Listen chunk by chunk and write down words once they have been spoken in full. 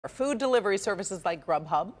Food delivery services like Grub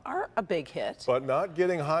Hub are a big hit. But not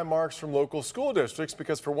getting high marks from local school districts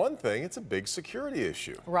because, for one thing, it's a big security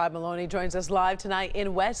issue. Rod Maloney joins us live tonight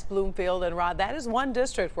in West Bloomfield. And Rod, that is one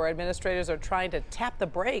district where administrators are trying to tap the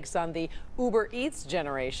brakes on the Uber Eats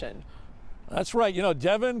generation. That's right. You know,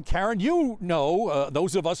 Devin, Karen,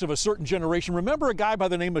 those of us of a certain generation, remember a guy by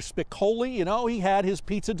the name of Spicoli? You know, he had his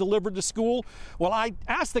pizza delivered to school. Well, I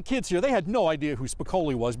asked the kids here, they had no idea who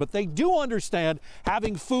Spicoli was, but they do understand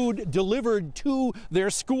having food delivered to their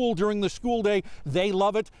school during the school day. They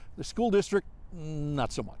love it. The school district,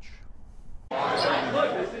 not so much.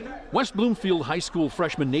 West Bloomfield High School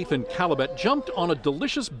freshman Nathan Calabet jumped on a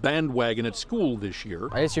delicious bandwagon at school this year.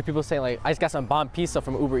 I just hear people saying, like, I just got some bomb pizza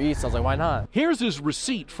from Uber Eats. I was like, why not? Here's his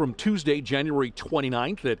receipt from Tuesday, January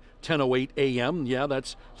 29th at 10:08 a.m. Yeah,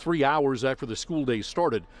 that's 3 hours after the school day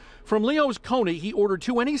started. From Leo's Coney, he ordered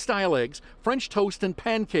 2 any-style eggs, French toast, and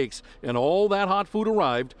pancakes, and all that hot food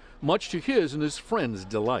arrived, much to his and his friends'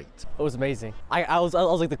 delight. It was amazing. I was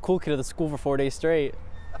like the cool kid of the school for 4 days straight.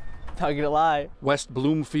 Not gonna lie. West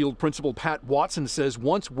Bloomfield Principal Pat Watson says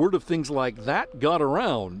once word of things like that got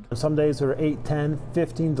around. Some days there were 8, 10,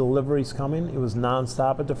 15 deliveries coming. It was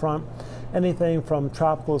nonstop at the front. Anything from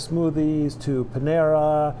tropical smoothies to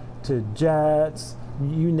Panera to Jets,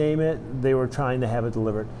 you name it, they were trying to have it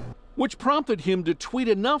delivered. Which prompted him to tweet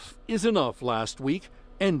 "Enough is enough" last week,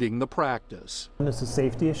 ending the practice. And it's a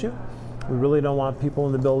safety issue. We really don't want people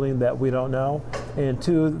in the building that we don't know. And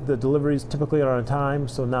 2, the deliveries typically are on time,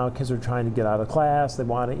 so now kids are trying to get out of class, they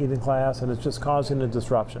want to eat in class, and it's just causing a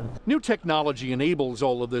disruption. New technology enables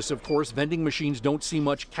all of this, of course. Vending machines don't see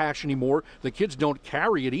much cash anymore. The kids don't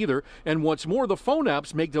carry it either. And what's more, the phone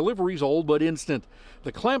apps make deliveries all but instant.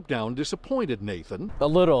 The clampdown disappointed Nathan. A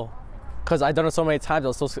little. Because I've done it so many times, I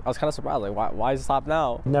was kind of surprised. Like, why stop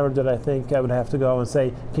now? Never did I think I would have to go and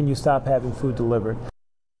say, can you stop having food delivered?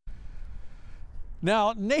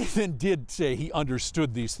 Now, Nathan did say he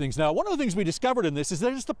understood these things. Now, one of the things we discovered in this is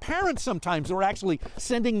that it's the parents sometimes who are actually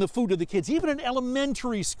sending the food to the kids, even in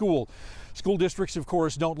elementary school. School districts, of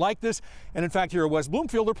course, don't like this. And in fact, here at West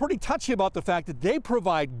Bloomfield, they're pretty touchy about the fact that they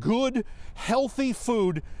provide good, healthy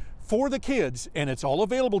food for the kids, and it's all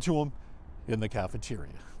available to them in the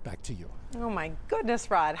cafeteria. Back to you. Oh my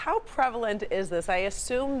goodness, Rod. How prevalent is this? I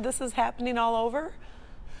assume this is happening all over?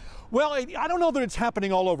 Well, I don't know that it's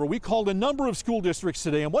happening all over. We called a number of school districts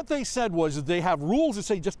today, and what they said was that they have rules that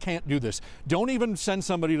say you just can't do this. Don't even send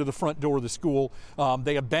somebody to the front door of the school.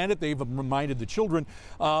 They have banned it. They've reminded the children.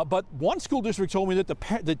 But one school district told me that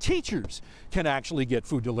the teachers can actually get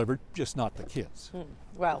food delivered, just not the kids.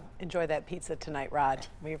 Well, enjoy that pizza tonight, Rod.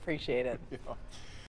 We appreciate it. Yeah.